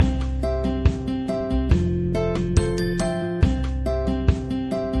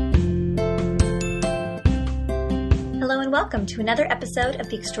welcome to another episode of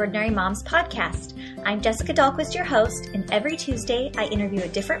the Extraordinary Moms Podcast. I'm Jessica Dahlquist, your host, and every Tuesday I interview a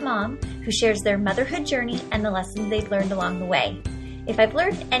different mom who shares their motherhood journey and the lessons they've learned along the way. If I've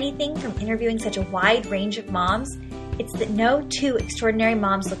learned anything from interviewing such a wide range of moms, it's that no two extraordinary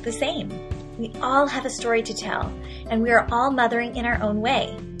moms look the same. We all have a story to tell, and we are all mothering in our own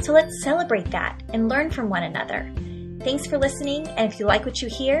way. So let's celebrate that and learn from one another. Thanks for listening, and if you like what you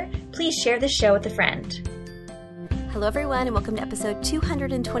hear, please share this show with a friend. Hello, everyone, and welcome to episode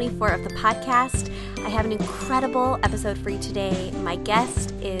 224 of the podcast. I have an incredible episode for you today. My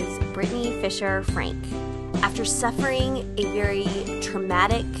guest is Brittany Fisher Frank. After suffering a very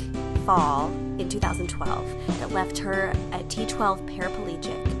traumatic fall in 2012 that left her a T12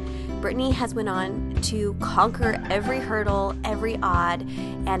 paraplegic, Brittany has went on to conquer every hurdle, every odd,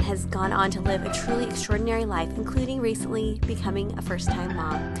 and has gone on to live a truly extraordinary life, including recently becoming a first-time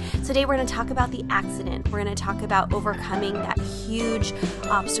mom. So today we're going to talk about the accident. We're going to talk about overcoming that huge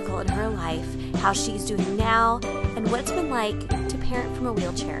obstacle in her life, how she's doing now, and what it's been like to parent from a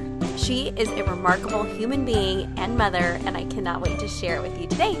wheelchair. She is a remarkable human being and mother, and I cannot wait to share it with you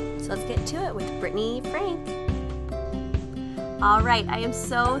today. So let's get to it with Brittany Frank. All right, I am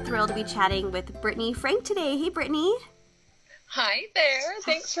so thrilled to be chatting with Brittany Frank today. Hey, Brittany. Hi there.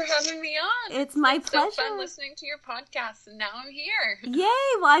 Thanks for having me on. It's my pleasure. So fun listening to your podcast, and now I'm here.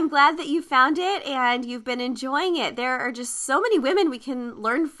 Yay. Well, I'm glad that you found it and you've been enjoying it. There are just so many women we can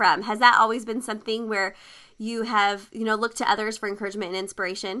learn from. Has that always been something where you have, looked to others for encouragement and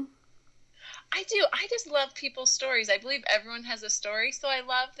inspiration? I do. I just love people's stories. I believe everyone has a story, so I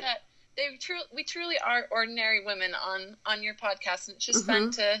love that we truly are ordinary women on your podcast, and it's just fun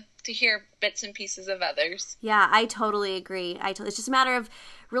to hear bits and pieces of others. Yeah, I totally agree. It's just a matter of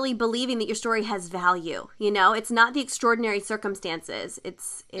really believing that your story has value. It's not the extraordinary circumstances.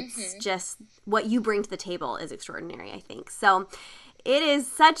 It's just what you bring to the table is extraordinary, I think. So it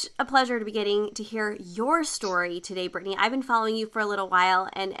is such a pleasure to be getting to hear your story today, Brittany. I've been following you for a little while,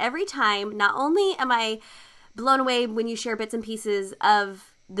 and every time, not only am I blown away when you share bits and pieces of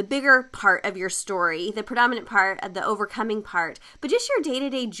the bigger part of your story, the predominant part of the overcoming part, but just your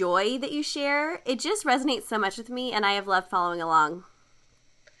day-to-day joy that you share, it just resonates so much with me, and I have loved following along.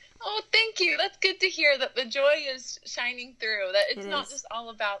 Oh, thank you. That's good to hear that the joy is shining through, that it's not just all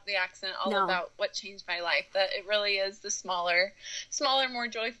about the accident, about what changed my life, that it really is the smaller, more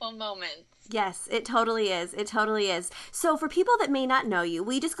joyful moments. Yes, it totally is. It totally is. So for people that may not know you,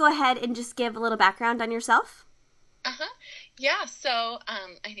 will you just go ahead and just give a little background on yourself? Yeah, so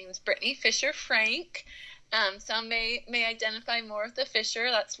my name is Brittany Fisher Frank. Some may identify more with the Fisher.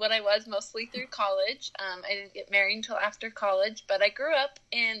 That's what I was mostly through college. I didn't get married until after college, but I grew up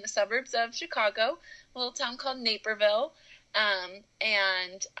in the suburbs of Chicago, a little town called Naperville,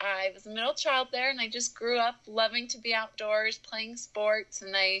 and I was a middle child there, and I just grew up loving to be outdoors, playing sports,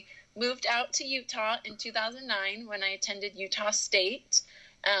 and I moved out to Utah in 2009 when I attended Utah State,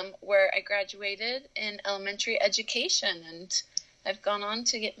 where I graduated in elementary education, and I've gone on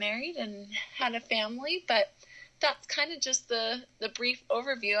to get married and had a family, but that's kind of just the brief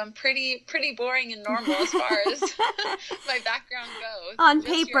overview. I'm pretty boring and normal as far as my background goes. On just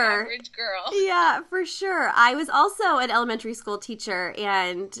paper. Your average girl. Yeah, for sure. I was also an elementary school teacher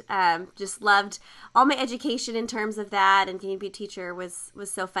and just loved all my education in terms of that, and getting to be a teacher was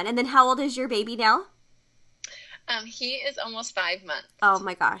so fun. And then how old is your baby now? He is almost 5 months. Oh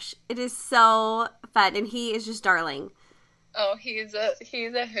my gosh. It is so fun. And he is just darling. Oh, he's a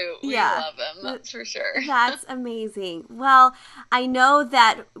hoot. We love him, that's for sure. That's amazing. Well, I know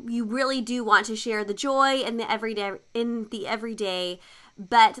that you really do want to share the joy in the everyday,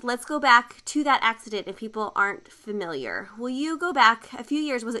 but let's go back to that accident if people aren't familiar. Will you go back a few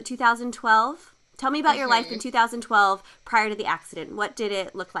years? Was it 2012? Tell me about your life in 2012 prior to the accident. What did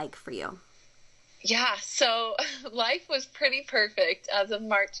it look like for you? Yeah, so life was pretty perfect as of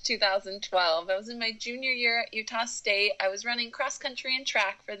March 2012. I was in my junior year at Utah State. I was running cross country and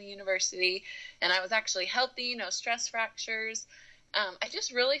track for the university, and I was actually healthy, no stress fractures. I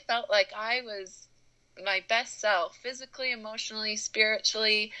just really felt like I was my best self, physically, emotionally,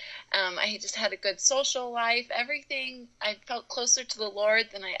 spiritually. I just had a good social life, everything. I felt closer to the Lord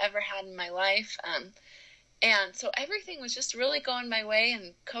than I ever had in my life. And so everything was just really going my way,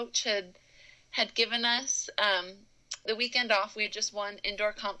 and Coach had given us the weekend off. We had just won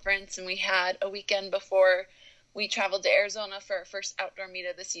indoor conference, and we had a weekend before we traveled to Arizona for our first outdoor meet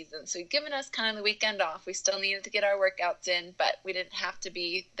of the season. So he'd given us kind of the weekend off. We still needed to get our workouts in, but we didn't have to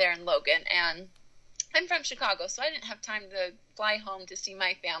be there in Logan. And I'm from Chicago, so I didn't have time to fly home to see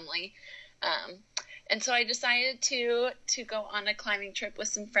my family. And so I decided to go on a climbing trip with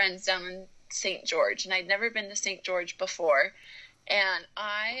some friends down in St. George, and I'd never been to St. George before. And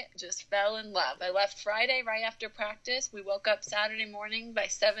I just fell in love. I left Friday right after practice. We woke up Saturday morning by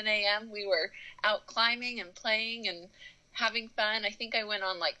 7 a.m. We were out climbing and playing and having fun. I think I went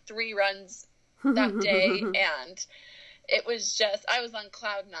on like 3 runs that day, and it was just, I was on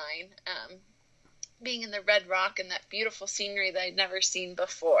cloud 9, being in the Red Rock and that beautiful scenery that I'd never seen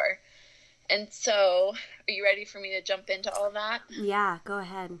before. And so, are you ready for me to jump into all that? Yeah, go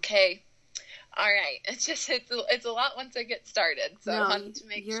ahead. Okay. All right. It's a lot once I get started, so I wanted to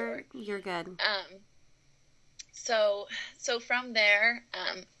make sure. You're good. So from there,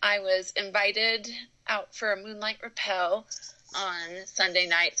 I was invited out for a moonlight rappel on Sunday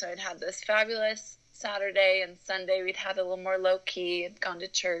night. So I'd had this fabulous Saturday, and Sunday we'd had a little more low key, had gone to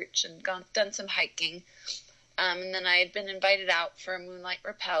church and done some hiking. And then I had been invited out for a moonlight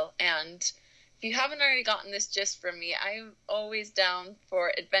rappel. And if you haven't already gotten this gist from me, I'm always down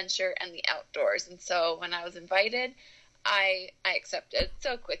for adventure and the outdoors. And so when I was invited, I accepted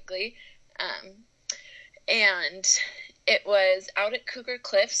so quickly. And it was out at Cougar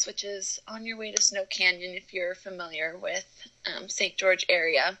Cliffs, which is on your way to Snow Canyon if you're familiar with St. George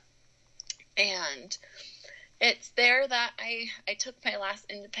area. And it's there that I took my last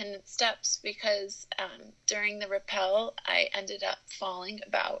independent steps, because during the rappel, I ended up falling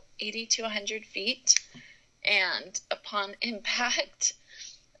about 80 to 100 feet. And upon impact,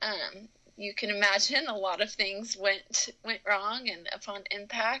 you can imagine a lot of things went wrong. And upon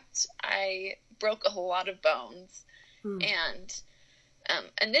impact, I broke a whole lot of bones. And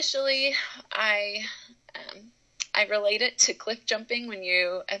initially, I relate it to cliff jumping. When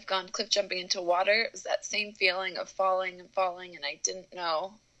you have gone cliff jumping into water, it was that same feeling of falling, and I didn't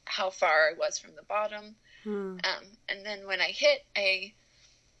know how far I was from the bottom. And then when I hit, I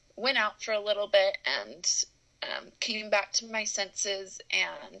went out for a little bit and came back to my senses.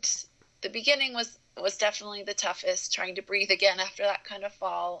 And the beginning was definitely the toughest, trying to breathe again after that kind of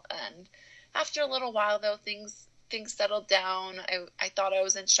fall. And after a little while, though, things settled down. I thought I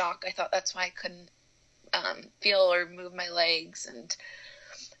was in shock. I thought that's why I couldn't feel or move my legs, and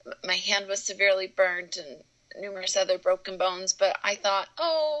my hand was severely burnt and numerous other broken bones. But I thought,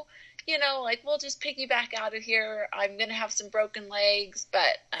 we'll just piggyback out of here. I'm going to have some broken legs,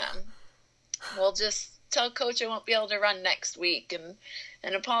 but we'll just tell coach I won't be able to run next week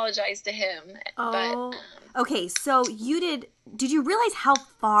and apologize to him. Okay. So did you realize how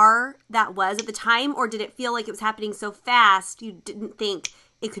far that was at the time, or did it feel like it was happening so fast you didn't think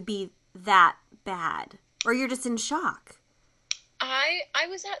it could be that bad, or you're just in shock? I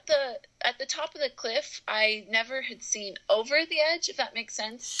was at the top of the cliff. I never had seen over the edge, if that makes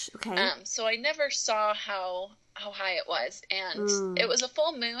sense. Okay. So I never saw how high it was, and it was a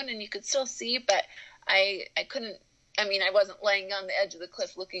full moon, and you could still see, but I couldn't. I mean, I wasn't laying on the edge of the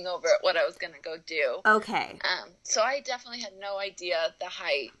cliff looking over at what I was going to go do. Okay. So I definitely had no idea the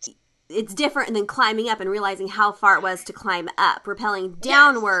height. It's different than climbing up and realizing how far it was to climb up. Rappelling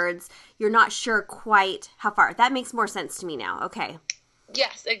downwards, you're not sure quite how far. That makes more sense to me now. Okay.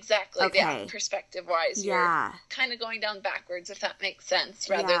 Yes, exactly. Okay. Yeah, perspective-wise, you're kind of going down backwards, if that makes sense,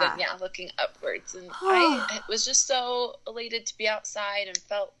 rather than looking upwards. And I was just so elated to be outside and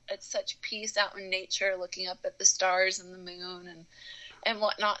felt at such peace out in nature, looking up at the stars and the moon and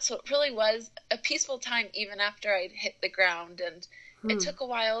whatnot. So it really was a peaceful time, even after I'd hit the ground. And it took a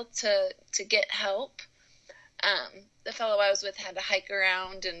while to get help. The fellow I was with had to hike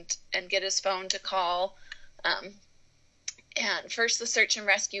around and get his phone to call. And first the search and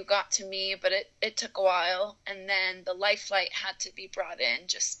rescue got to me, but it took a while. And then the life flight had to be brought in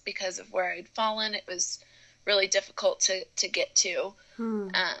just because of where I'd fallen. It was really difficult to get to.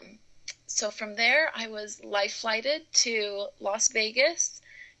 So from there, I was life flighted to Las Vegas.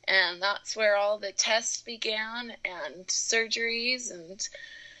 And that's where all the tests began, and surgeries and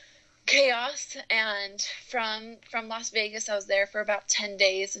chaos. And from Las Vegas, I was there for about 10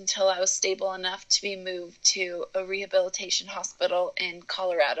 days until I was stable enough to be moved to a rehabilitation hospital in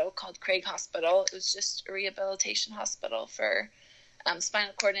Colorado called Craig Hospital. It was just a rehabilitation hospital for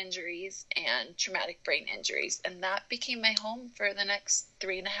spinal cord injuries and traumatic brain injuries. And that became my home for the next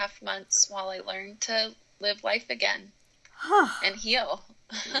 3.5 months while I learned to live life again and heal.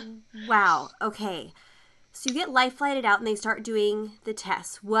 Wow. Okay. So you get life flighted out and they start doing the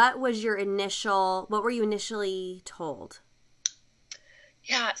tests. What were you initially told?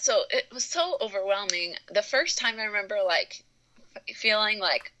 Yeah. So it was so overwhelming. The first time I remember feeling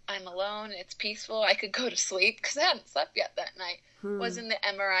like I'm alone. It's peaceful. I could go to sleep because I hadn't slept yet that night. Was in the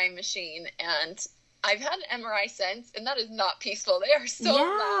MRI machine. And I've had an MRI since, and that is not peaceful. They are so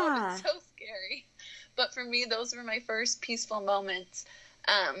loud. It's so scary. But for me, those were my first peaceful moments.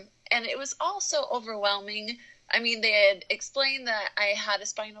 And it was all so overwhelming. I mean, they had explained that I had a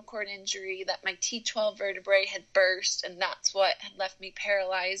spinal cord injury, that my T12 vertebrae had burst, and that's what had left me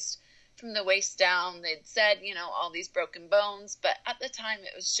paralyzed from the waist down. They'd said, all these broken bones, but at the time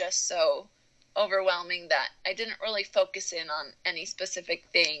it was just so overwhelming that I didn't really focus in on any specific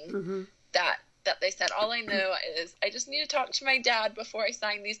thing that they said. All I knew is I just need to talk to my dad before I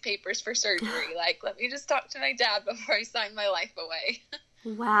sign these papers for surgery. Like, let me just talk to my dad before I sign my life away.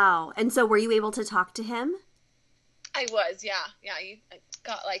 Wow. And so were you able to talk to him? I was, yeah. I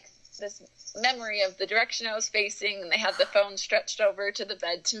got like this memory of the direction I was facing, and they had the phone stretched over to the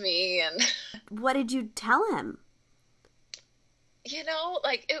bed to me. And what did you tell him?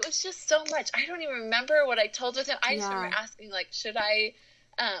 Like, it was just so much. I don't even remember what I told with him. I just remember asking, like, should I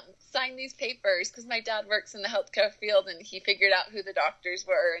sign these papers? Because my dad works in the healthcare field, and he figured out who the doctors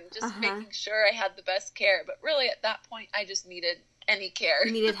were, and just making sure I had the best care. But really, at that point, I just needed any care.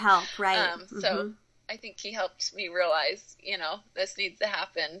 You needed help, right? So I think he helped me realize, this needs to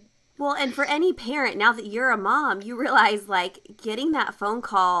happen. Well, and for any parent, now that you're a mom, you realize, like, getting that phone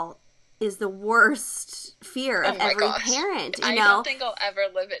call is the worst fear of every parent. I don't think I'll ever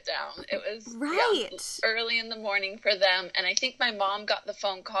live it down. It was early in the morning for them, and I think my mom got the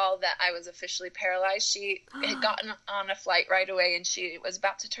phone call that I was officially paralyzed. She had gotten on a flight right away, and she was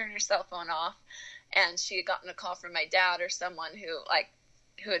about to turn her cell phone off, and she had gotten a call from my dad or someone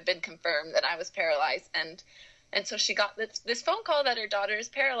who had been confirmed that I was paralyzed, and so she got this phone call that her daughter is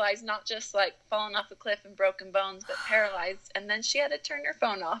paralyzed, not just like fallen off a cliff and broken bones, but paralyzed. And then she had to turn her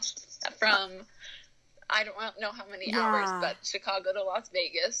phone off from, I don't know how many hours, but Chicago to Las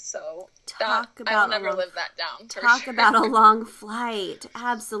Vegas. So I'll never live that down. Talk about a long flight.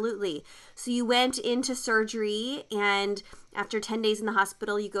 Absolutely. So you went into surgery, and after 10 days in the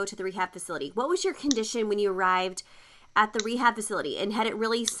hospital, you go to the rehab facility. What was your condition when you arrived at the rehab facility, and had it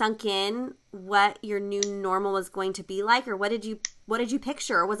really sunk in what your new normal was going to be like, or what did you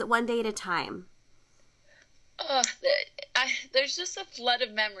picture, or was it one day at a time? There's just a flood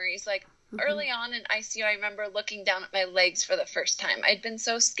of memories. Like early on in ICU, I remember looking down at my legs for the first time. I'd been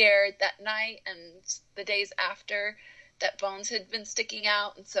so scared that night and the days after that bones had been sticking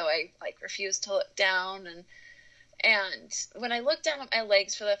out, and so I refused to look down. And when I looked down at my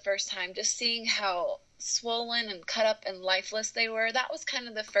legs for the first time, just seeing how swollen and cut up and lifeless they were, that was kind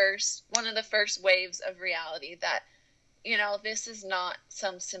of one of the first waves of reality that, this is not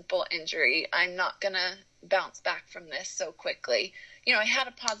some simple injury. I'm not going to bounce back from this so quickly. I had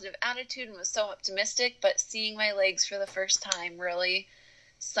a positive attitude and was so optimistic, but seeing my legs for the first time really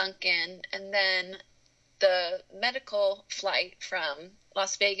sunk in. And then the medical flight from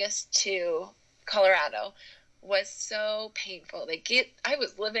Las Vegas to Colorado was so painful. I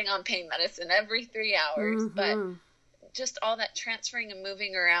was living on pain medicine every 3 hours, but just all that transferring and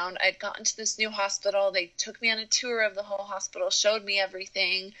moving around. I'd gotten to this new hospital. They took me on a tour of the whole hospital, showed me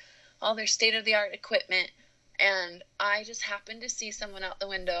everything, all their state-of-the-art equipment, and I just happened to see someone out the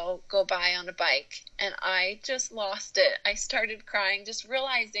window go by on a bike, and I just lost it. I started crying, just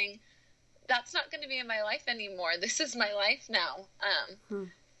realizing that's not going to be in my life anymore. This is my life now.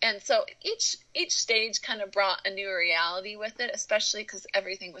 And so each stage kind of brought a new reality with it, especially because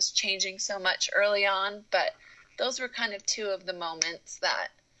everything was changing so much early on. But those were kind of two of the moments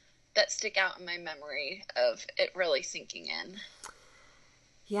that stick out in my memory of it really sinking in.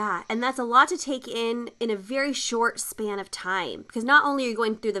 Yeah, and that's a lot to take in a very short span of time, because not only are you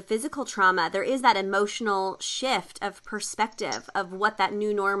going through the physical trauma, there is that emotional shift of perspective of what that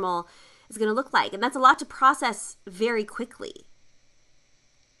new normal is going to look like. And that's a lot to process very quickly.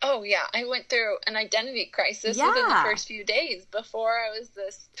 Oh, yeah. I went through an identity crisis within the first few days. Before, I was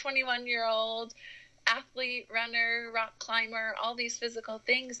this 21-year-old athlete, runner, rock climber, all these physical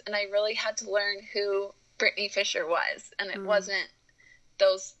things. And I really had to learn who Brittany Fisher was. And it wasn't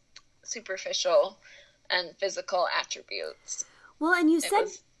those superficial and physical attributes. Well, and you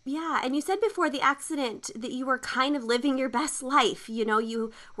said before the accident that you were kind of living your best life.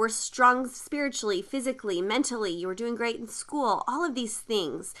 You were strong spiritually, physically, mentally. You were doing great in school, all of these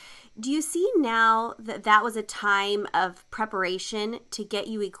things. Do you see now that was a time of preparation to get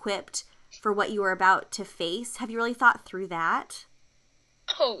you equipped for what you were about to face? Have you really thought through that?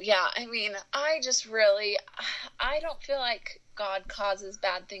 Oh, yeah. I mean, I don't feel like God causes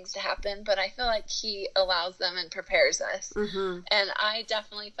bad things to happen, but I feel like he allows them and prepares us. And I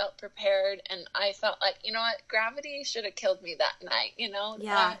definitely felt prepared, and I felt like, gravity should have killed me that night,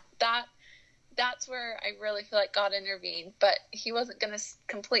 that's where I really feel like God intervened, but he wasn't going to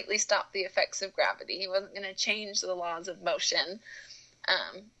completely stop the effects of gravity. He wasn't going to change the laws of motion,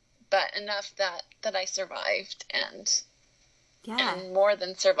 but enough that I survived, and and more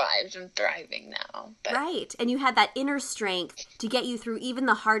than survived and thriving now. But. Right. And you had that inner strength to get you through even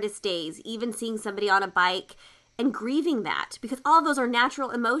the hardest days, even seeing somebody on a bike and grieving that, because all of those are natural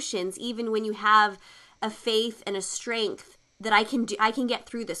emotions, even when you have a faith and a strength that I can get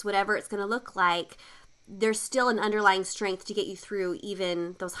through this, whatever it's going to look like. There's still an underlying strength to get you through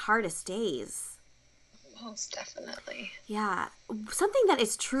even those hardest days. Most definitely. Yeah. Something that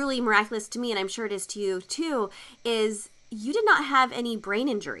is truly miraculous to me, and I'm sure it is to you too, is you did not have any brain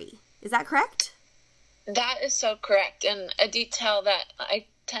injury. Is that correct? That is so correct. And a detail that I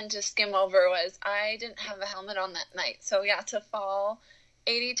tend to skim over was I didn't have a helmet on that night. So yeah, to fall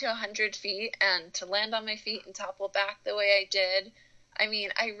 80 to 100 feet and to land on my feet and topple back the way I did, I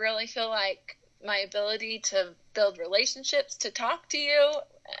mean, I really feel like my ability to build relationships, to talk to you,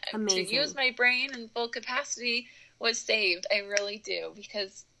 Amazing. To use my brain in full capacity was saved. I really do,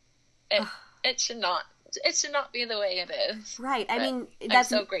 because it should not be the way it is. Right. But I mean, I'm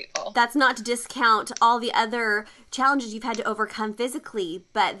so grateful. That's not to discount all the other challenges you've had to overcome physically,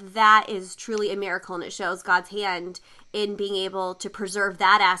 but that is truly a miracle, and it shows God's hand in being able to preserve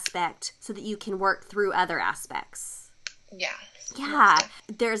that aspect so that you can work through other aspects. Yeah. Yeah.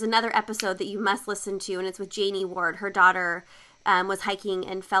 There's another episode that you must listen to, and it's with Janie Ward. Her daughter was hiking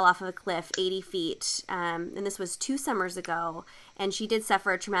and fell off of a cliff 80 feet, and this was 2 summers ago, and she did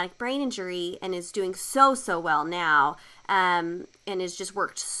suffer a traumatic brain injury and is doing so well now, and has just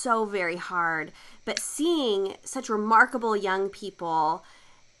worked so very hard. But seeing such remarkable young people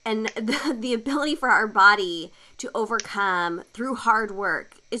and the ability for our body to overcome through hard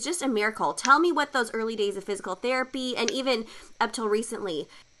work is just a miracle. Tell me what those early days of physical therapy, and even up till recently,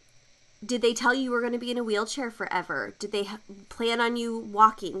 did they tell you were going to be in a wheelchair forever? Did they plan on you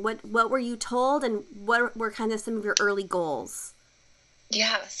walking? What were you told, and what were kind of some of your early goals?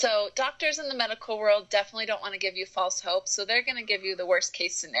 Yeah, so doctors in the medical world definitely don't want to give you false hope, so they're going to give you the worst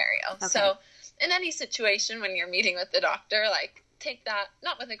case scenario. Okay. So in any situation when you're meeting with the doctor, like, take that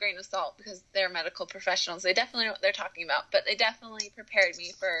not with a grain of salt, because they're medical professionals. They definitely know what they're talking about, but they definitely prepared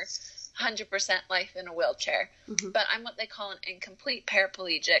me for 100% life in a wheelchair. Mm-hmm. But I'm what they call an incomplete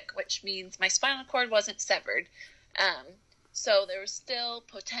paraplegic, which means my spinal cord wasn't severed. So there was still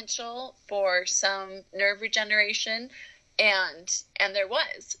potential for some nerve regeneration, and there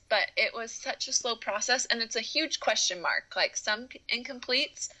was, but it was such a slow process, and it's a huge question mark. Like, some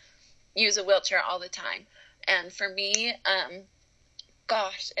incompletes use a wheelchair all the time. And for me,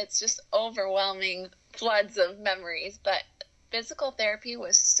 gosh, it's just overwhelming floods of memories, but physical therapy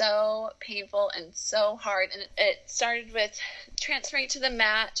was so painful and so hard. And it started with transferring to the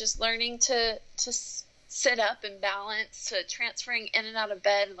mat, just learning to sit up and balance, to transferring in and out of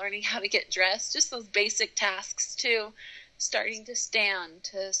bed, learning how to get dressed, just those basic tasks, to starting to stand,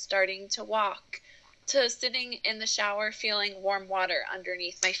 to starting to walk, to sitting in the shower feeling warm water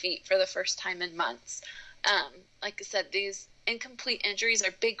underneath my feet for the first time in months. Like I said, these incomplete injuries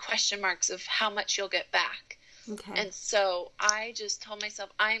are big question marks of how much you'll get back. Okay. And so I just told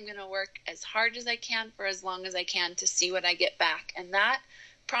myself, I'm going to work as hard as I can for as long as I can to see what I get back. And that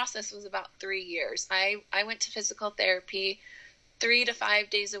process was about 3 years. I went to physical therapy 3 to 5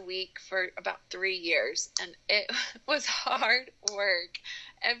 days a week for about 3 years. And it was hard work.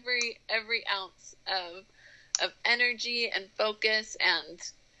 Every ounce of energy and focus and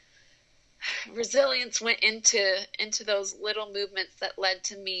resilience went into those little movements that led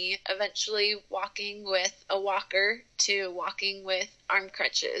to me eventually walking with a walker to walking with arm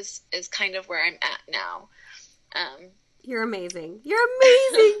crutches is kind of where I'm at now. You're amazing. You're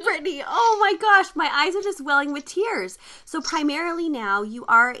amazing, Brittany. Oh my gosh, my eyes are just welling with tears. So primarily now you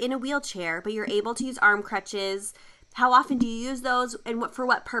are in a wheelchair, but you're able to use arm crutches. How often do you use those, and for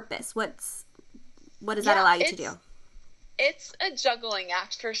what purpose? What does that allow you to do? It's a juggling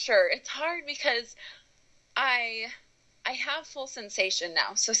act for sure. It's hard because I have full sensation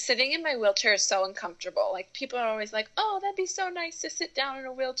now. So sitting in my wheelchair is so uncomfortable. Like, people are always like, oh, that'd be so nice to sit down in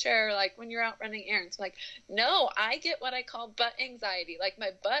a wheelchair, like when you're out running errands. I'm like, no, I get what I call butt anxiety. Like,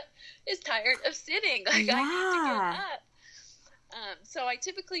 my butt is tired of sitting. Like, I need to get up. So I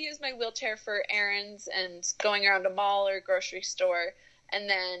typically use my wheelchair for errands and going around a mall or grocery store. And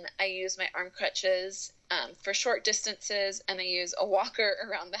then I use my arm crutches for short distances, and I use a walker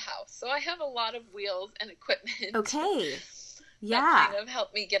around the house. So I have a lot of wheels and equipment. Okay. Yeah. That kind of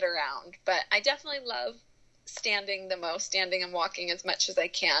help me get around. But I definitely love standing the most, standing and walking as much as I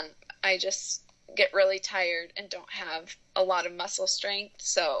can. I just get really tired and don't have a lot of muscle strength.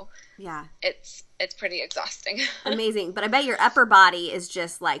 So yeah, it's pretty exhausting. Amazing. But I bet your upper body is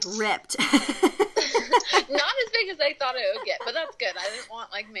just like ripped. Not as big as I thought it would get, but that's good. I didn't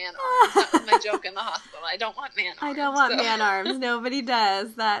want like man arms. That was my joke in the hospital. I don't want man arms. I don't want man arms. Nobody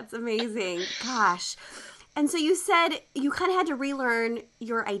does. That's amazing. Gosh. And so you said you kind of had to relearn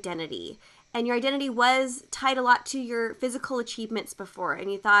your identity. And your identity was tied a lot to your physical achievements before.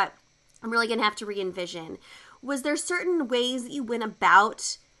 And you thought, I'm really going to have to re-envision. Was there certain ways that you went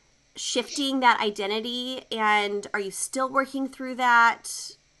about shifting that identity? And are you still working through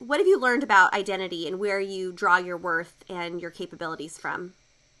that? What have you learned about identity and where you draw your worth and your capabilities from?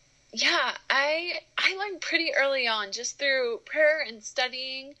 Yeah, I learned pretty early on just through prayer and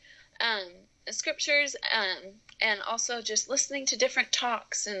studying scriptures, and also just listening to different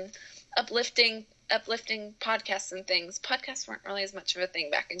talks and uplifting podcasts and things. Podcasts weren't really as much of a thing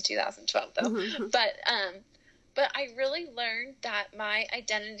back in 2012 though. Mm-hmm. But I really learned that my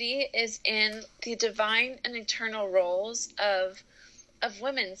identity is in the divine and eternal roles of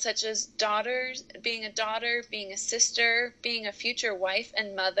women, such as daughters, being a daughter, being a sister, being a future wife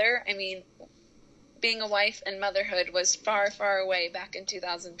and mother. I mean, being a wife and motherhood was far, far away back in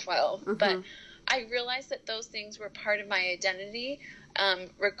 2012. Mm-hmm. But I realized that those things were part of my identity,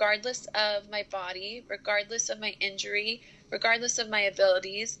 regardless of my body, regardless of my injury, regardless of my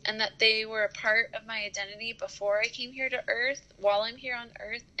abilities, and that they were a part of my identity before I came here to earth, while I'm here on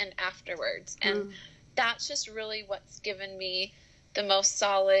earth, and afterwards. And that's just really what's given me the most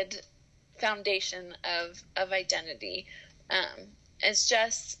solid foundation of identity. It's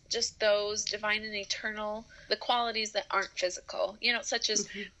just those divine and eternal, the qualities that aren't physical, such as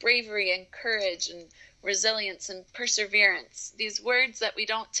bravery and courage and resilience and perseverance. These words that we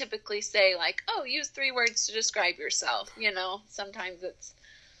don't typically say, like, oh, use 3 words to describe yourself. Sometimes it's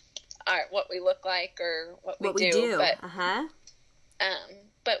what we look like or what we do.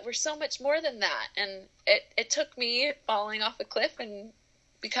 But we're so much more than that. And it took me falling off a cliff and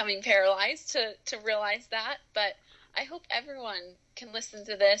becoming paralyzed to realize that. But I hope everyone can listen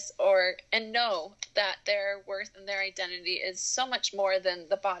to this and know that their worth and their identity is so much more than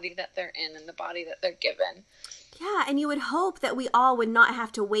the body that they're in and the body that they're given. Yeah, and you would hope that we all would not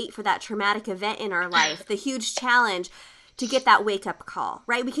have to wait for that traumatic event in our life, the huge challenge, to get that wake-up call,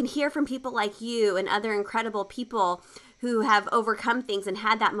 right? We can hear from people like you and other incredible people who have overcome things and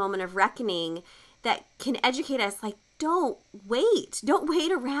had that moment of reckoning that can educate us, like, don't wait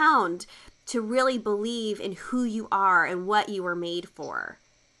around to really believe in who you are and what you were made for.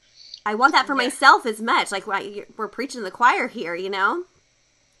 I want that for myself as much. Like, we're preaching to the choir here,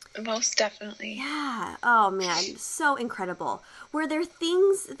 Most definitely. Yeah. Oh, man. So incredible. Were there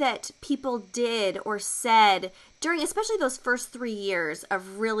things that people did or said during especially those first 3 years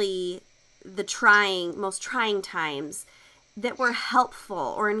of really the most trying times that were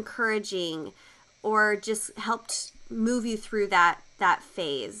helpful or encouraging or just helped move you through that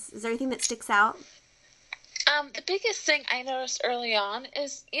phase? Is there anything that sticks out? The biggest thing I noticed early on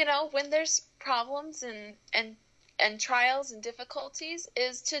is, when there's problems and trials and difficulties,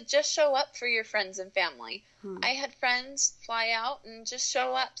 is to just show up for your friends and family. I had friends fly out and just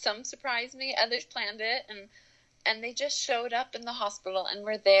show up. Some surprised me, others planned it, and they just showed up in the hospital and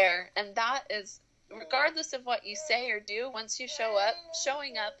were there. And that is, regardless of what you say or do, once you show up,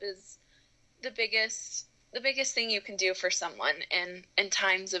 showing up is the biggest thing you can do for someone in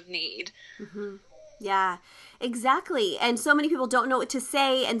times of need. Mm-hmm. Yeah, exactly. And so many people don't know what to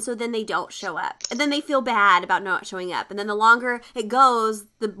say, and so then they don't show up. And then they feel bad about not showing up. And then the longer it goes,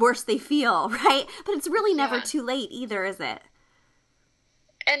 the worse they feel, right? But it's really never too late either, is it?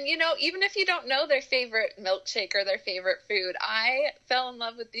 And, even if you don't know their favorite milkshake or their favorite food, I fell in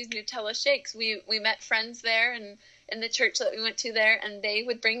love with these Nutella shakes. We met friends there and in the church that we went to there, and they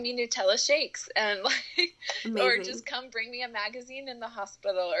would bring me Nutella shakes and or just come bring me a magazine in the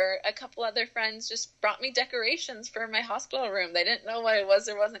hospital, or a couple other friends just brought me decorations for my hospital room. They didn't know what it was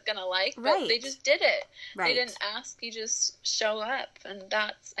or wasn't going to like, but they just did it. Right. They didn't ask, you just show up. And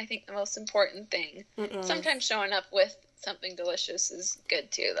that's, I think, the most important thing. It is. Sometimes showing up with something delicious is good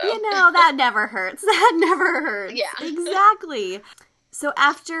too, though. That never hurts. That never hurts. Yeah. Exactly. So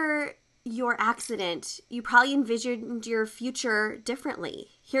after your accident, you probably envisioned your future differently.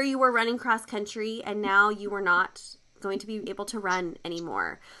 Here you were running cross country, and now you were not going to be able to run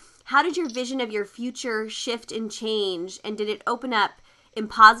anymore. How did your vision of your future shift and change, and did it open up in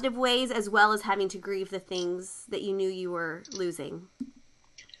positive ways as well as having to grieve the things that you knew you were losing?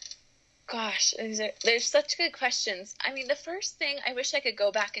 Gosh, there's such good questions. I mean, the first thing I wish I could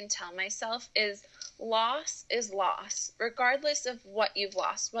go back and tell myself is loss is loss, regardless of what you've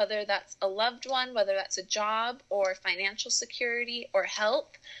lost, whether that's a loved one, whether that's a job or financial security or health.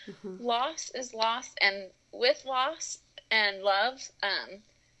 Mm-hmm. Loss is loss, and with loss and love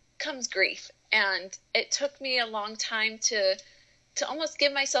comes grief. And it took me a long time to almost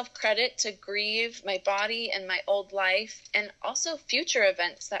give myself credit to grieve my body and my old life and also future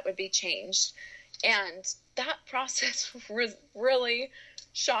events that would be changed. And that process was really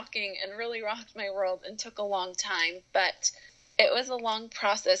shocking and really rocked my world and took a long time, but it was a long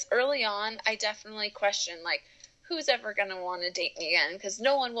process. Early on, I definitely questioned, like, who's ever going to want to date me again? Because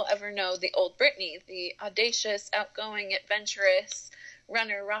no one will ever know the old Brittany, the audacious, outgoing, adventurous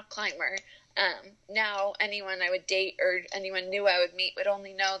runner, rock climber. Now anyone I would date or anyone new I would meet would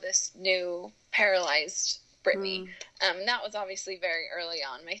only know this new paralyzed Brittany. That was obviously very early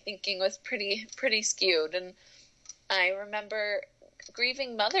on. My thinking was pretty skewed. And I remember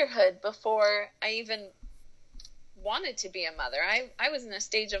grieving motherhood before I even wanted to be a mother. I was in a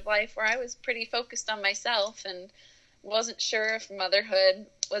stage of life where I was pretty focused on myself and wasn't sure if motherhood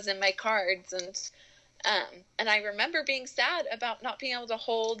was in my cards. And I remember being sad about not being able to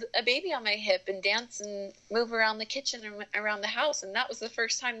hold a baby on my hip and dance and move around the kitchen and around the house. And that was the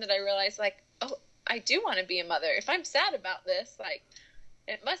first time that I realized, like, oh, I do want to be a mother. If I'm sad about this, like,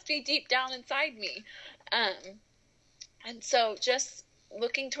 it must be deep down inside me. And so just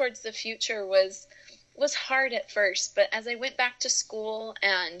looking towards the future was hard at first. But as I went back to school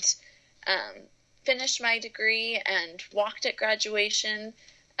and finished my degree and walked at graduation,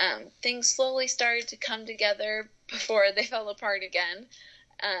 things slowly started to come together before they fell apart again.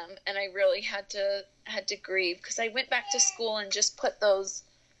 And I really had to grieve, because I went back to school and just put those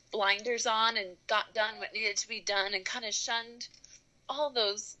blinders on and got done what needed to be done and kind of shunned all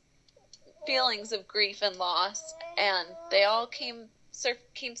those feelings of grief and loss. And they all came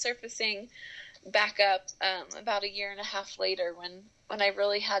surfacing back up about a year and a half later when I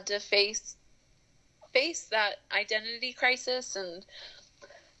really had to face that identity crisis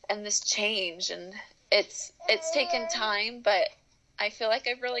and this change. And it's taken time, but I feel like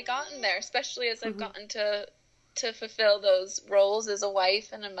I've really gotten there, especially as I've gotten to fulfill those roles as a wife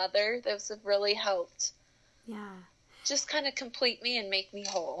and a mother. Those have really helped. Yeah. Just kind of complete me and make me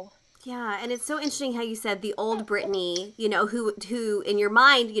whole. Yeah, and it's so interesting how you said the old Brittany, who in your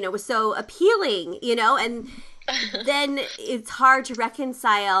mind, was so appealing, and then it's hard to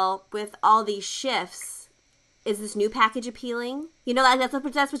reconcile with all these shifts. Is this new package appealing?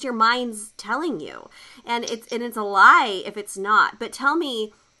 That's what your mind's telling you. And it's a lie if it's not. But tell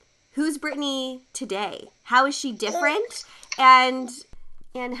me, who's Brittany today? How is she different? And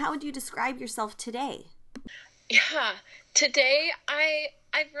how would you describe yourself today? Yeah, today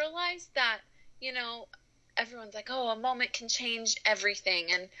I've realized that, everyone's like, oh, a moment can change everything.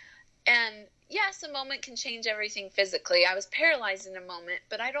 And yes, a moment can change everything physically. I was paralyzed in a moment,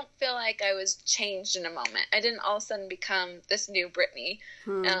 but I don't feel like I was changed in a moment. I didn't all of a sudden become this new Brittany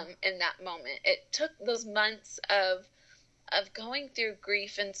in that moment. It took those months of going through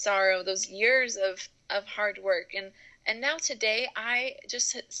grief and sorrow, those years of hard work. And now today, I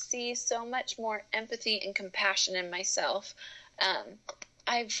just see so much more empathy and compassion in myself.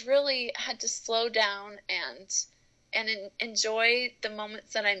 I've really had to slow down and enjoy the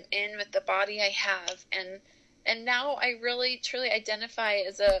moments that I'm in with the body I have. And now I really truly identify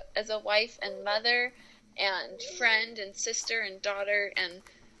as a wife and mother and friend and sister and daughter, and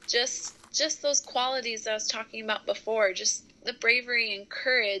just those qualities I was talking about before, just the bravery and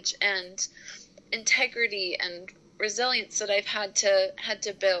courage and integrity and resilience that I've had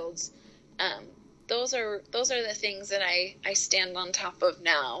to build. Those are the things that I stand on top of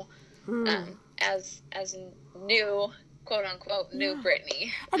now, as new, quote unquote, new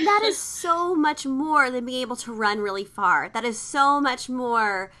Brittany. And that is so much more than being able to run really far. That is so much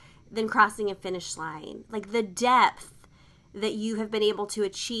more than crossing a finish line. Like, the depth that you have been able to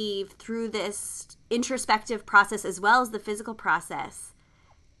achieve through this introspective process as well as the physical process.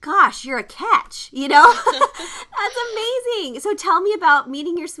 Gosh, you're a catch, That's amazing. So tell me about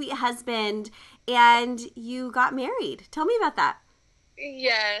meeting your sweet husband, and you got married. Tell me about that.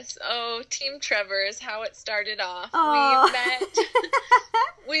 Yes. Oh, Team Trevor is how it started off. Oh.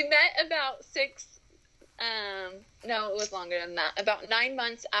 We met about it was longer than that. About 9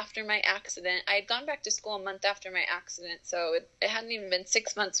 months after my accident. I had gone back to school a month after my accident, so it hadn't even been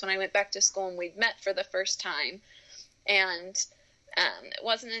 6 months when I went back to school and we'd met for the first time. And it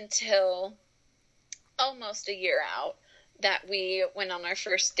wasn't until almost a year out that we went on our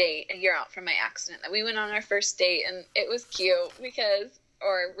first date, a year out from my accident, that we went on our first date. And it was cute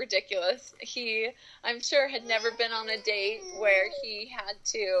or ridiculous. He, I'm sure, had never been on a date where he had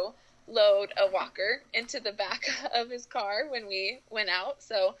to load a walker into the back of his car when we went out.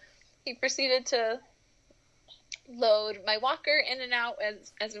 So he proceeded to load my walker in and out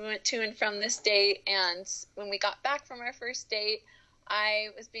as we went to and from this date. And when we got back from our first date, I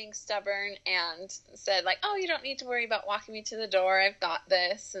was being stubborn and said like, oh, you don't need to worry about walking me to the door. I've got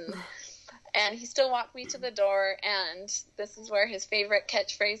this. And he still walked me to the door. And this is where his favorite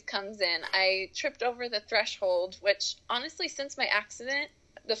catchphrase comes in. I tripped over the threshold, which honestly, since my accident,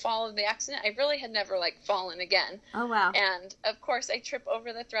 the fall of the accident, I really had never like fallen again. Oh, wow. And of course I trip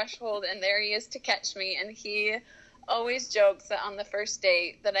over the threshold and there he is to catch me. And he always jokes that on the first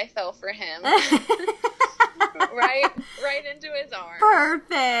date that I fell for him. right into his arms.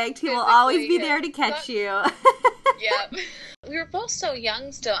 Perfect. He will always be there to catch you. Yep. We were both so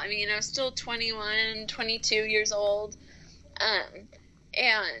young still. I mean, I was still 21, 22 years old.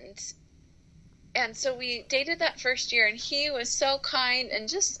 And so we dated that first year, and he was so kind and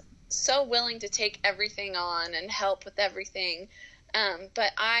just so willing to take everything on and help with everything.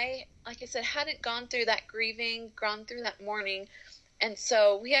 But I, like I said, hadn't gone through that grieving, gone through that mourning. And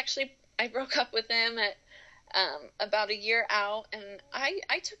so I broke up with him at about a year out, and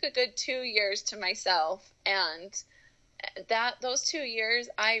I took a good 2 years to myself. And those 2 years,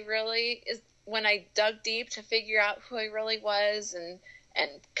 is when I dug deep to figure out who I really was and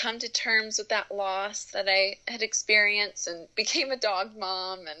come to terms with that loss that I had experienced, and became a dog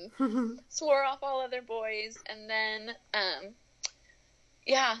mom and swore off all other boys. And then, and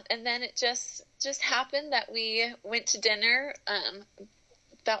then it just happened that we went to dinner,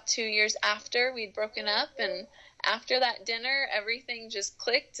 about 2 years after we'd broken up. And after that dinner, everything just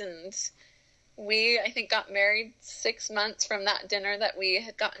clicked, and we, I think, got married 6 months from that dinner that we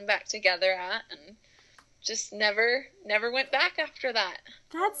had gotten back together at, and just never went back after that.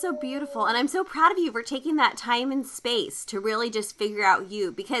 That's so beautiful. And I'm so proud of you for taking that time and space to really just figure out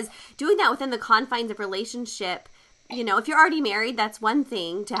you, because doing that within the confines of relationship, you know, if you're already married, that's one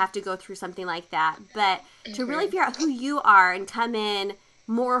thing to have to go through something like that. But to really figure out who you are and come in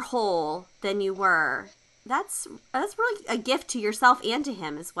more whole than you were, that's really a gift to yourself and to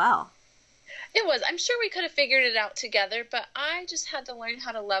him as well. It was. I'm sure we could have figured it out together, but I just had to learn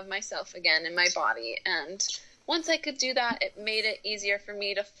how to love myself again in my body. And once I could do that, it made it easier for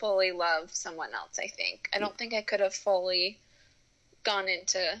me to fully love someone else, I think. I don't think I could have fully gone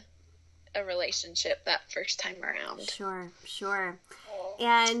into a relationship that first time around. Sure.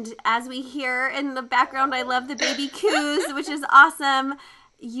 And as we hear in the background, I love the baby coos, which is awesome.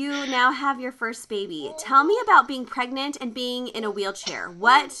 You now have your first baby. Tell me about being pregnant and being in a wheelchair.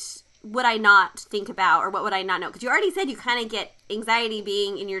 What would I not think about, or what would I not know? Because you already said you kind of get anxiety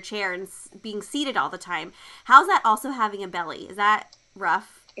being in your chair and being seated all the time. How's that also having a belly? Is that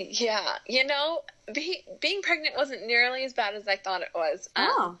rough? Yeah, you know, being pregnant wasn't nearly as bad as I thought it was.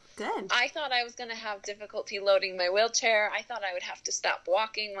 Oh, good. I thought I was going to have difficulty loading my wheelchair. I thought I would have to stop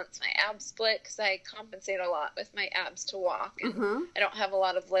walking once my abs split, because I compensate a lot with my abs to walk, and I don't have a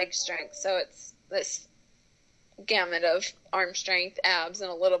lot of leg strength, so it's this gamut of arm strength, abs, and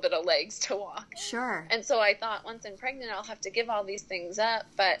a little bit of legs to walk. Sure. And so I thought, once I'm pregnant, I'll have to give all these things up,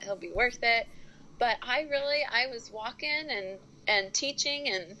 but it'll be worth it. But I was walking and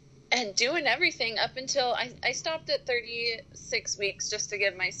teaching and doing everything up until I stopped at 36 weeks, just to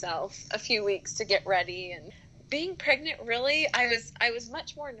give myself a few weeks to get ready. And being pregnant, really, I was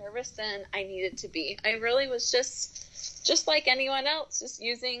much more nervous than I needed to be. I really was just like anyone else, just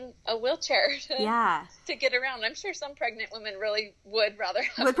using a wheelchair to get around. I'm sure some pregnant women really would rather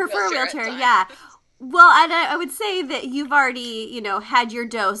prefer a wheelchair. Yeah. Well, and I would say that you've already, you know, had your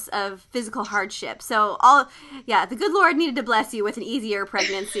dose of physical hardship. So the good Lord needed to bless you with an easier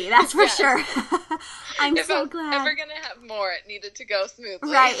pregnancy. That's for sure. I'm so glad. If we're going to have more, it needed to go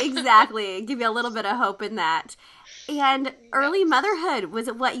smoothly. Right, exactly. Give you a little bit of hope in that. And early motherhood, was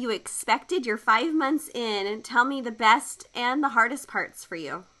it what you expected? You're 5 months in, and tell me the best and the hardest parts for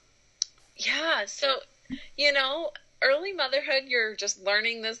you. Yeah, so, you know, early motherhood, you're just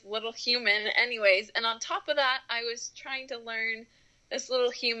learning this little human anyways. And on top of that, I was trying to learn this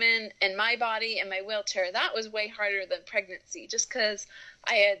little human in my body and my wheelchair. That was way harder than pregnancy, just because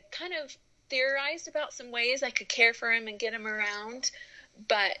I had kind of theorized about some ways I could care for him and get him around.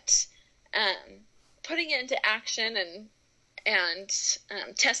 But putting it into action and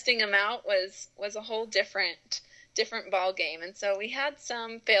testing him out was a whole different ball game. And so we had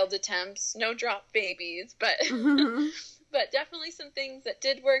some failed attempts, no drop babies, but but definitely some things that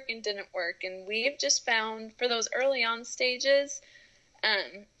did work and didn't work. And we've just found for those early on stages,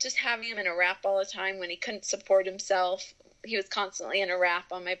 just having him in a wrap all the time when he couldn't support himself, he was constantly in a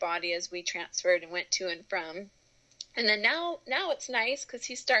wrap on my body as we transferred and went to and from. And then now it's nice because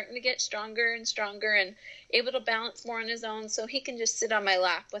he's starting to get stronger and stronger and able to balance more on his own, so he can just sit on my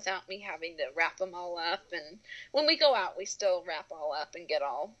lap without me having to wrap him all up. And when we go out, we still wrap all up and get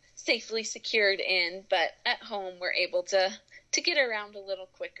all safely secured in. But at home, we're able to to get around a little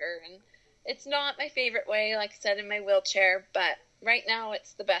quicker. And it's not my favorite way, like I said, in my wheelchair, but right now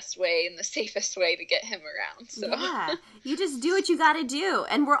it's the best way and the safest way to get him around. So yeah, you just do what you got to do.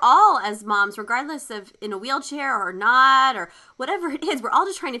 And we're all, as moms, regardless of in a wheelchair or not or whatever it is, we're all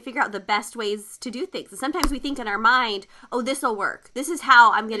just trying to figure out the best ways to do things. And sometimes we think in our mind, oh, this will work. This is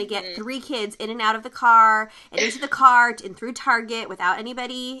how I'm going to get 3 kids in and out of the car and into the cart and through Target without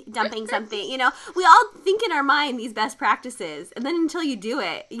anybody dumping something. You know, we all think in our mind these best practices. And then until you do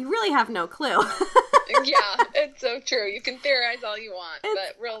it, you really have no clue. Yeah, it's so true. You can theorize all you want,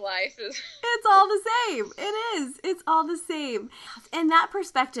 but real life is... It's all the same. It is. It's all the same. And that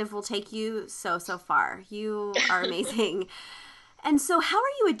perspective will take you so far. You are amazing. And so how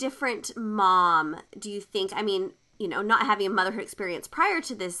are you a different mom, do you think? I mean, you know, not having a motherhood experience prior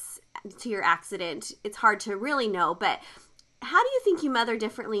to this, to your accident, it's hard to really know, but how do you think you mother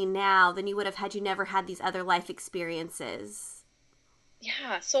differently now than you would have had you never had these other life experiences?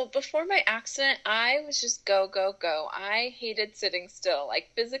 Yeah, so before my accident, I was just go, go, go. I hated sitting still. Like,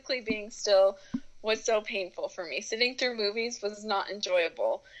 physically being still was so painful for me. Sitting through movies was not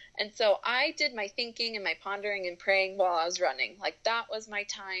enjoyable. And so I did my thinking and my pondering and praying while I was running. Like, that was my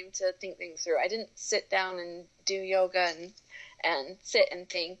time to think things through. I didn't sit down and do yoga and sit and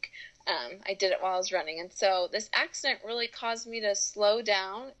think. I did it while I was running. And so this accident really caused me to slow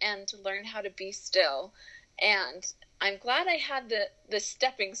down and to learn how to be still. And I'm glad I had the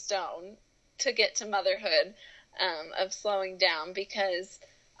stepping stone to get to motherhood, of slowing down, because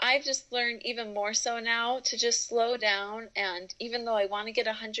I've just learned even more so now to just slow down. And even though I want to get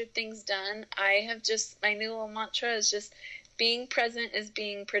 100 things done, my new little mantra is just being present is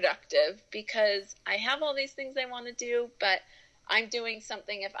being productive, because I have all these things I want to do, but I'm doing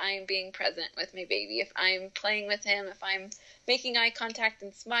something if I am being present with my baby, if I'm playing with him, if I'm making eye contact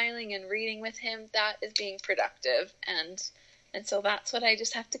and smiling and reading with him, that is being productive. And so that's what I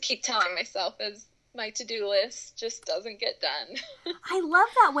just have to keep telling myself, is my to-do list just doesn't get done. I love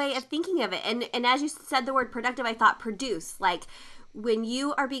that way of thinking of it. And as you said the word productive, I thought produce. Like, when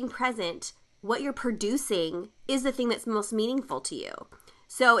you are being present, what you're producing is the thing that's most meaningful to you.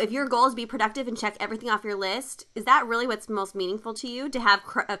 So if your goal is to be productive and check everything off your list, is that really what's most meaningful to you, to have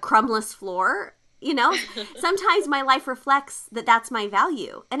a crumbless floor? You know, sometimes my life reflects that that's my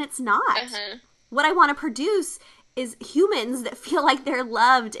value, and it's not. What I want to produce is humans that feel like they're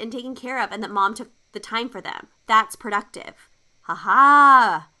loved and taken care of, and that mom took the time for them. That's productive.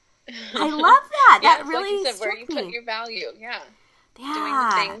 Ha. I love that. Yeah, that really like you said, where you put your value. Yeah. Doing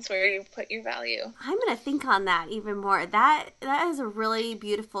the things where you put your value. I'm going to think on that even more. That is a really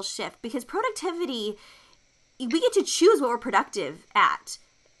beautiful shift, because productivity, we get to choose what we're productive at.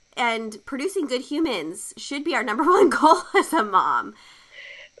 And producing good humans should be our number one goal as a mom.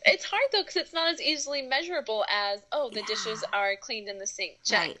 It's hard, though, because it's not as easily measurable as, the dishes are cleaned in the sink.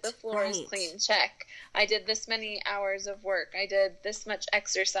 Check. Right, the floor is clean. Check. I did this many hours of work. I did this much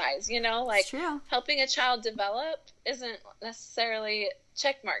exercise. You know, like, helping a child develop isn't necessarily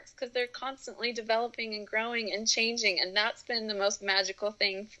check marks, because they're constantly developing and growing and changing. And that's been the most magical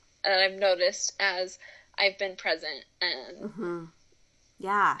thing that I've noticed as I've been present and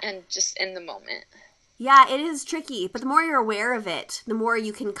and just in the moment. Yeah, it is tricky, but the more you're aware of it, the more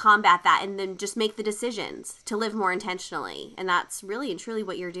you can combat that and then just make the decisions to live more intentionally. And that's really and truly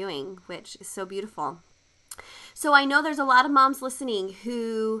what you're doing, which is so beautiful. So I know there's a lot of moms listening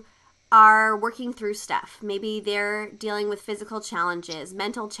who are working through stuff. Maybe they're dealing with physical challenges,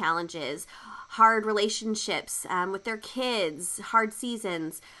 mental challenges, hard relationships with their kids, hard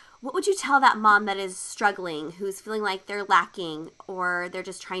seasons. What would you tell that mom that is struggling, who's feeling like they're lacking, or they're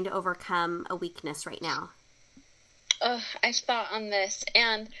just trying to overcome a weakness right now? I've thought on this,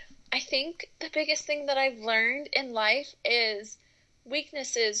 and I think the biggest thing that I've learned in life is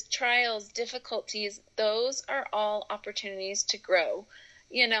weaknesses, trials, difficulties, those are all opportunities to grow.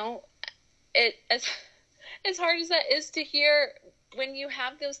 You know, as hard as that is to hear, when you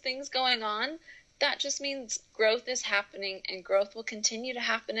have those things going on, that just means growth is happening, and growth will continue to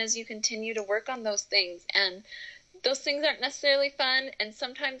happen as you continue to work on those things. And those things aren't necessarily fun, and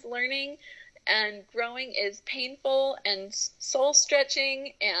sometimes learning and growing is painful and soul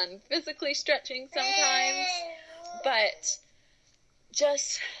stretching and physically stretching sometimes. But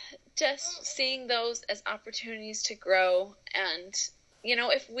just seeing those as opportunities to grow. And, you know,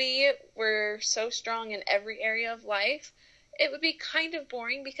 if we were so strong in every area of life, it would be kind of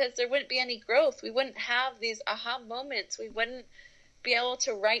boring, because there wouldn't be any growth. We wouldn't have these aha moments. We wouldn't be able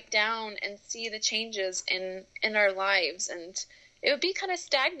to write down and see the changes in our lives. And it would be kind of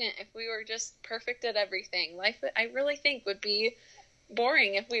stagnant if we were just perfect at everything. Life, I really think, would be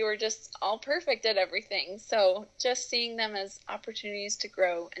boring if we were just all perfect at everything. So just seeing them as opportunities to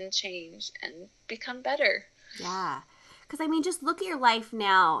grow and change and become better. Yeah. Because, I mean, just look at your life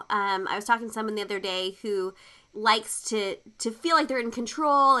now. I was talking to someone the other day who likes to feel like they're in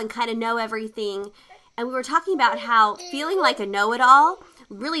control and kind of know everything. And we were talking about how feeling like a know-it-all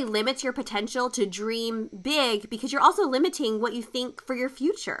really limits your potential to dream big, because you're also limiting what you think for your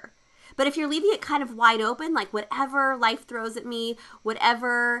future. But if you're leaving it kind of wide open, like whatever life throws at me,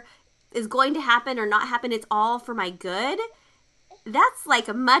 whatever is going to happen or not happen, it's all for my good. That's like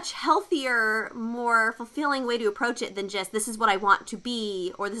a much healthier, more fulfilling way to approach it than just, this is what I want to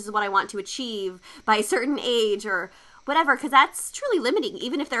be, or this is what I want to achieve by a certain age or whatever, because that's truly limiting,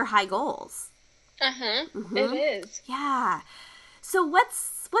 even if they're high goals. Mm-hmm. It is. Yeah. So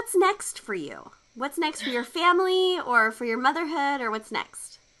what's next for you? What's next for your family or for your motherhood, or what's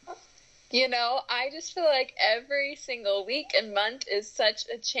next? You know, I just feel like every single week and month is such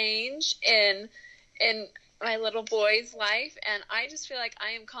a change in my little boy's life, and I just feel like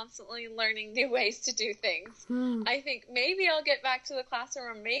I am constantly learning new ways to do things. I think maybe I'll get back to the classroom,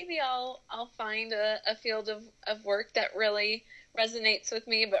 or maybe I'll find a field of work that really resonates with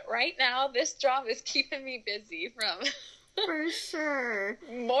me. But right now, this job is keeping me busy from For sure.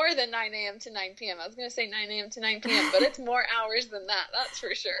 more than 9 a.m. to 9 p.m. I was going to say 9 a.m. to 9 p.m., but it's more hours than that. That's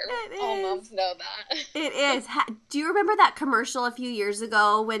for sure. All moms know that. It is. Do you remember that commercial a few years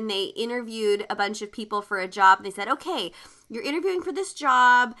ago when they interviewed a bunch of people for a job, and they said, okay, you're interviewing for this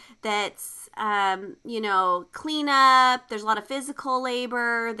job that's, cleanup. There's a lot of physical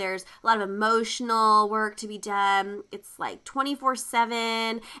labor. There's a lot of emotional work to be done. It's like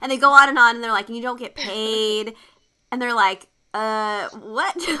 24/7. And they go on, and they're like, and you don't get paid. And they're like, what?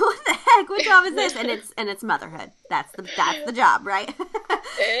 What the heck? What job is this? And it's motherhood. That's the job, right?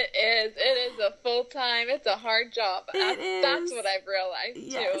 It is a full-time, it's a hard job. That's what I've realized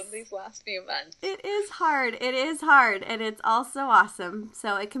too these last few months. It is hard. And it's also awesome.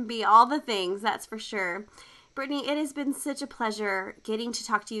 So it can be all the things, that's for sure. Brittany, it has been such a pleasure getting to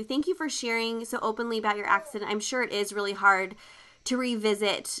talk to you. Thank you for sharing so openly about your accident. I'm sure it is really hard to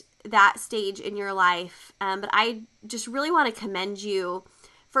revisit that stage in your life. But I just really want to commend you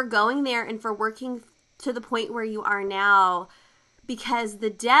for going there and for working to the point where you are now, because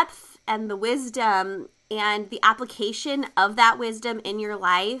the depth and the wisdom and the application of that wisdom in your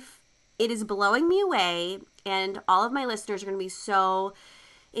life, it is blowing me away. And all of my listeners are going to be so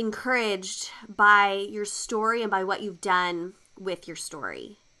encouraged by your story and by what you've done with your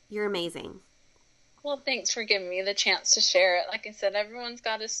story. You're amazing. Well, thanks for giving me the chance to share it. Like I said, everyone's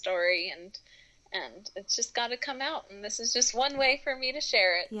got a story, and it's just got to come out. And this is just one way for me to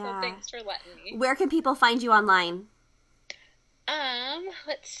share it. Yeah. So thanks for letting me. Where can people find you online?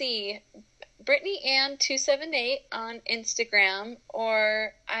 Let's see. Brittany Ann 278 on Instagram,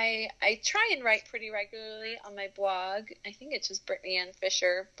 or I try and write pretty regularly on my blog. I think it's just Brittany Ann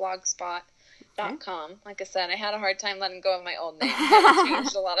Fisher blogspot.com. Like I said, I had a hard time letting go of my old name. I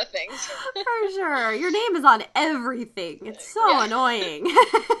changed a lot of things. For sure. Your name is on everything. It's so annoying.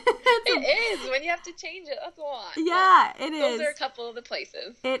 It is. When you have to change it, that's a lot. Yeah, it is. Those are a couple of the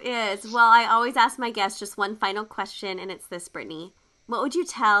places. It is. Well, I always ask my guests just one final question, and it's this, Brittany. What would you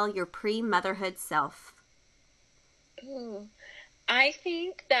tell your pre-motherhood self? Ooh. I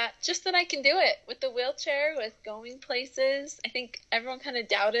think that I can do it with the wheelchair, with going places. I think everyone kind of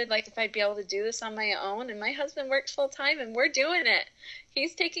doubted, like, if I'd be able to do this on my own. And my husband works full time, and we're doing it.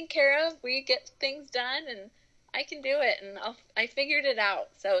 He's taken care of. We get things done, and I can do it. And I figured it out.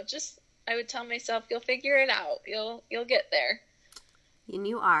 So I would tell myself, you'll figure it out. You'll get there. And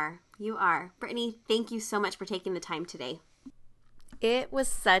you are. Brittany, thank you so much for taking the time today. It was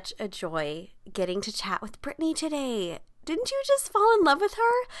such a joy getting to chat with Brittany today. Didn't you just fall in love with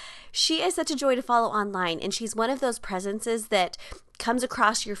her? She is such a joy to follow online, and she's one of those presences that comes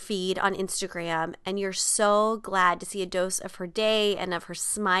across your feed on Instagram, and you're so glad to see a dose of her day and of her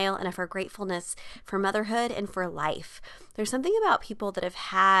smile and of her gratefulness for motherhood and for life. There's something about people that have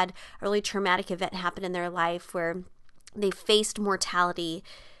had a really traumatic event happen in their life where they faced mortality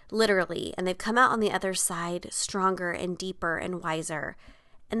literally, and they've come out on the other side stronger and deeper and wiser.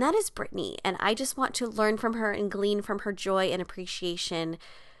 And that is Brittany. And I just want to learn from her and glean from her joy and appreciation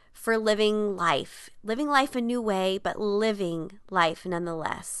for living life a new way, but living life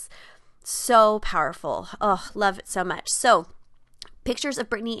nonetheless. So powerful. Oh, love it so much. So pictures of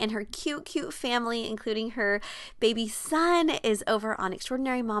Brittany and her cute, cute family, including her baby son, is over on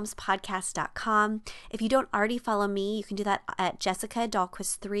extraordinarymomspodcast.com. If you don't already follow me, you can do that at Jessica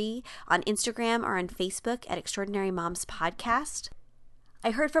Dahlquist 3 on Instagram or on Facebook at Extraordinary Moms Podcast. I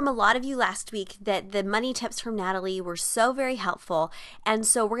heard from a lot of you last week that the money tips from Natalie were so very helpful, and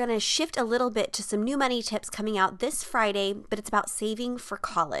so we're going to shift a little bit to some new money tips coming out this Friday, but it's about saving for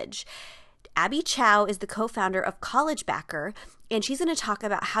college. Abby Chow is the co-founder of College Backer, and she's going to talk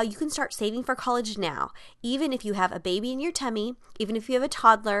about how you can start saving for college now, even if you have a baby in your tummy, even if you have a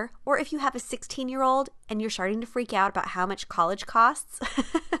toddler, or if you have a 16-year-old and you're starting to freak out about how much college costs.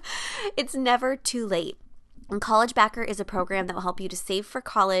 It's never too late. And College Backer is a program that will help you to save for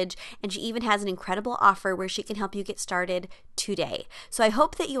college, and she even has an incredible offer where she can help you get started today. So I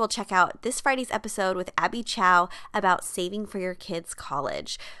hope that you will check out this Friday's episode with Abby Chow about saving for your kids'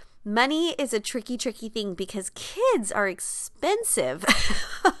 college. Money is a tricky thing because kids are expensive.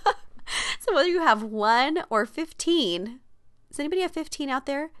 So whether you have 1 or 15, does anybody have 15 out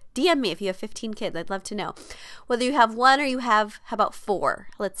there? DM me if you have 15 kids. I'd love to know. Whether you have 1 or you have, how about 4?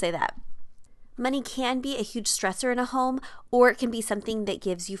 Let's say that. Money can be a huge stressor in a home, or it can be something that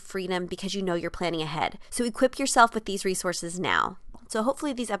gives you freedom because you know you're planning ahead. So equip yourself with these resources now. So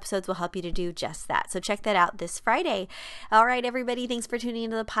hopefully these episodes will help you to do just that. So check that out this Friday. All right, everybody, thanks for tuning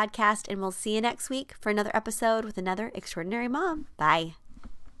into the podcast, and we'll see you next week for another episode with another extraordinary mom. Bye.